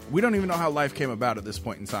We don't even know how life came about at this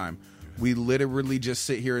point in time. We literally just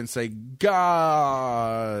sit here and say,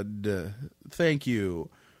 God, thank you.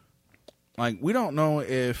 Like, we don't know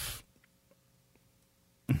if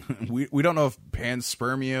we don't know if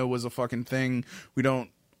panspermia was a fucking thing. We don't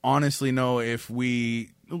honestly know if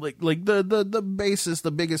we like the basis,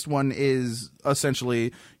 the biggest one is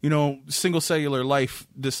essentially, single cellular life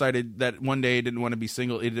decided that one day it didn't want to be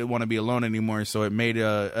single, it didn't want to be alone anymore, so it made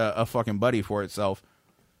a fucking buddy for itself.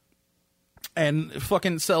 And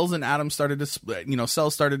fucking cells and atoms started to split,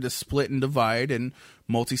 cells started to split and divide, and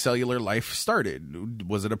multicellular life started.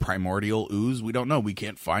 Was it a primordial ooze? We don't know. We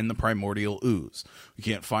can't find the primordial ooze. We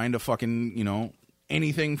can't find a fucking,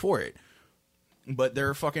 anything for it. But there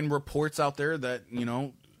are fucking reports out there that,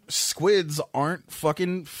 squids aren't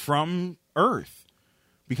fucking from Earth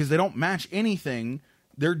because they don't match anything.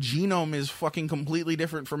 Their genome is fucking completely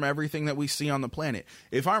different from everything that we see on the planet.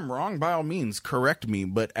 If I'm wrong, by all means, correct me.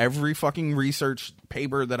 But every fucking research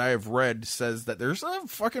paper that I have read says that there's a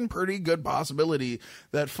fucking pretty good possibility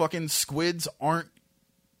that fucking squids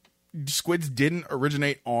didn't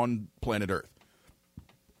originate on planet Earth.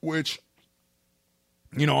 Which,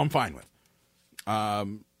 I'm fine with.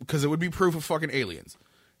 Because it would be proof of fucking aliens.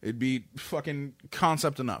 It'd be fucking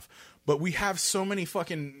concept enough. But we have so many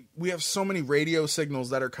radio signals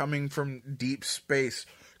that are coming from deep space.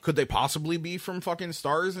 Could they possibly be from fucking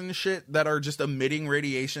stars and shit that are just emitting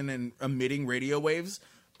radiation and emitting radio waves?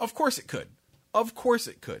 Of course it could. Of course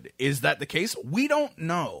it could. Is that the case? We don't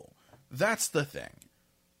know. That's the thing.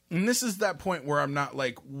 And this is that point where I'm not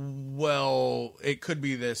like, well, it could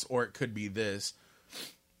be this or it could be this.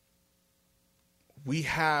 We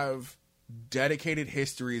have dedicated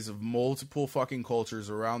histories of multiple fucking cultures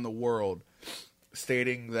around the world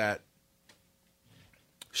stating that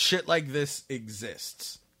shit like this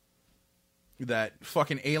exists. That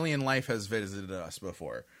fucking alien life has visited us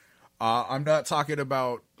before. I'm not talking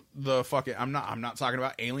about I'm not talking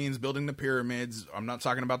about aliens building the pyramids. I'm not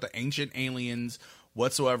talking about the ancient aliens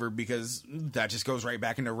whatsoever, because that just goes right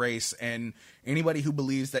back into race. And anybody who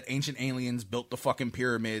believes that ancient aliens built the fucking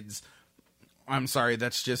pyramids, I'm sorry,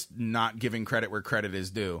 that's just not giving credit where credit is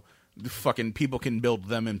due. The fucking people can build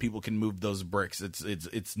them and people can move those bricks.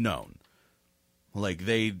 It's known. Like,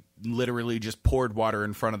 they literally just poured water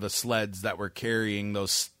in front of the sleds that were carrying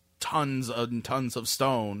those tons and tons of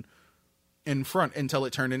stone in front until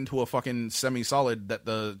it turned into a fucking semi-solid that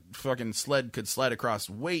the fucking sled could slide across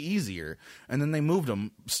way easier. And then they moved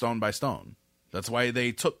them stone by stone. That's why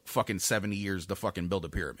they took fucking 70 years to fucking build a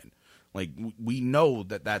pyramid. Like, we know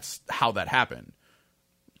that that's how that happened.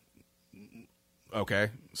 Okay,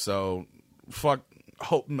 so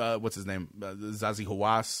what's his name? Zahi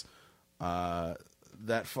Hawass,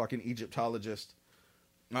 that fucking Egyptologist,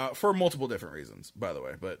 for multiple different reasons, by the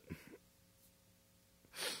way. But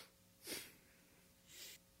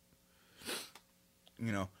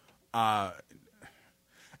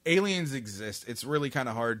aliens exist. It's really kind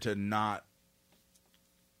of hard to not.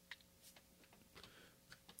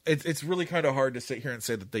 It's really kind of hard to sit here and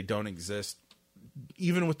say that they don't exist,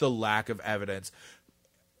 even with the lack of evidence.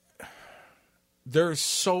 There's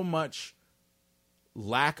so much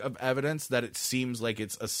lack of evidence that it seems like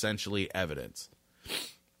it's essentially evidence.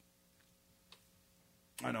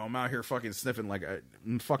 I know I'm out here fucking sniffing like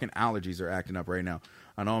fucking allergies are acting up right now.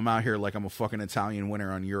 I know I'm out here like I'm a fucking Italian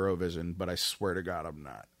winner on Eurovision, but I swear to God I'm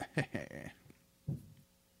not.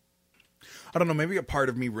 I don't know, maybe a part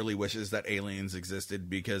of me really wishes that aliens existed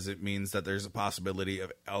because it means that there's a possibility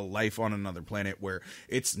of a life on another planet where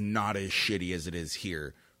it's not as shitty as it is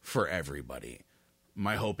here for everybody.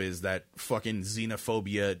 My hope is that fucking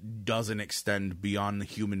xenophobia doesn't extend beyond the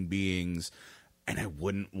human beings, and I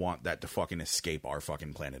wouldn't want that to fucking escape our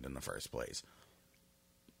fucking planet in the first place.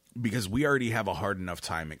 Because we already have a hard enough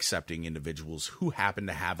time accepting individuals who happen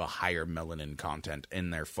to have a higher melanin content in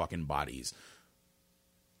their fucking bodies.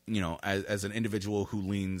 As an individual who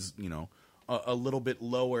leans, a little bit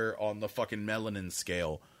lower on the fucking melanin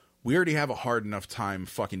scale, we already have a hard enough time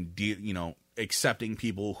fucking, accepting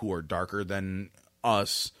people who are darker than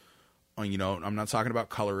us. I'm not talking about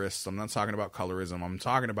colorists. I'm not talking about colorism. I'm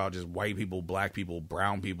talking about just white people, black people,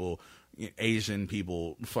 brown people, Asian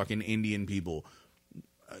people, fucking Indian people.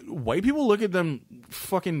 White people look at them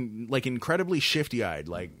fucking like incredibly shifty-eyed,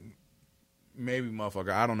 like maybe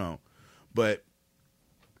motherfucker, I don't know. But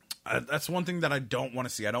that's one thing that I don't want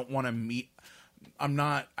to see. I don't want to meet.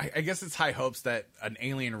 I guess it's high hopes that an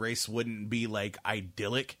alien race wouldn't be like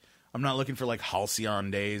idyllic. I'm not looking for like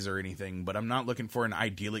halcyon days or anything, but I'm not looking for an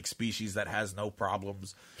idyllic species that has no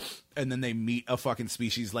problems. And then they meet a fucking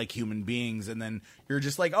species like human beings. And then you're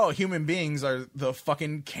just like, oh, human beings are the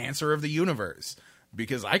fucking cancer of the universe.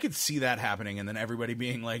 Because I could see that happening, and then everybody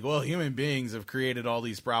being like, well, human beings have created all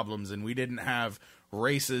these problems, and we didn't have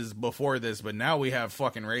races before this, but now we have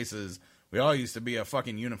fucking races. We all used to be a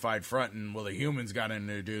fucking unified front, and, well, the humans got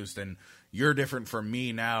introduced, and you're different from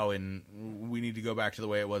me now, and we need to go back to the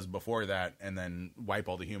way it was before that, and then wipe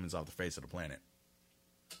all the humans off the face of the planet.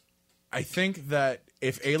 I think that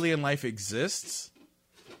if alien life exists,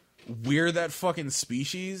 we're that fucking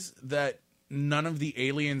species that none of the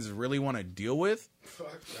aliens really want to deal with.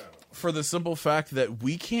 Fuck no. For the simple fact that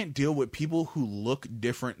we can't deal with people who look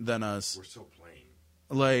different than us. We're so plain.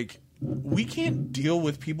 Like, we can't deal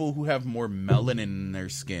with people who have more melanin in their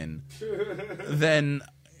skin than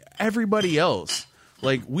everybody else.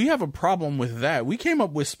 Like, we have a problem with that. We came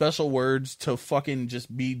up with special words to fucking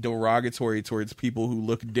just be derogatory towards people who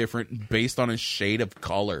look different based on a shade of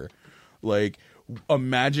color. Like,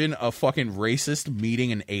 imagine a fucking racist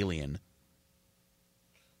meeting an alien.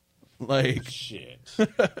 Like, Shit.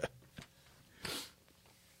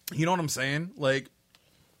 you know what I'm saying? Like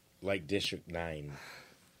District 9.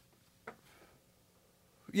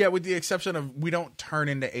 Yeah, with the exception of we don't turn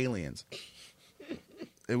into aliens.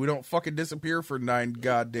 And we don't fucking disappear for 9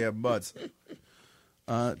 goddamn months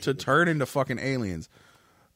to turn into fucking aliens.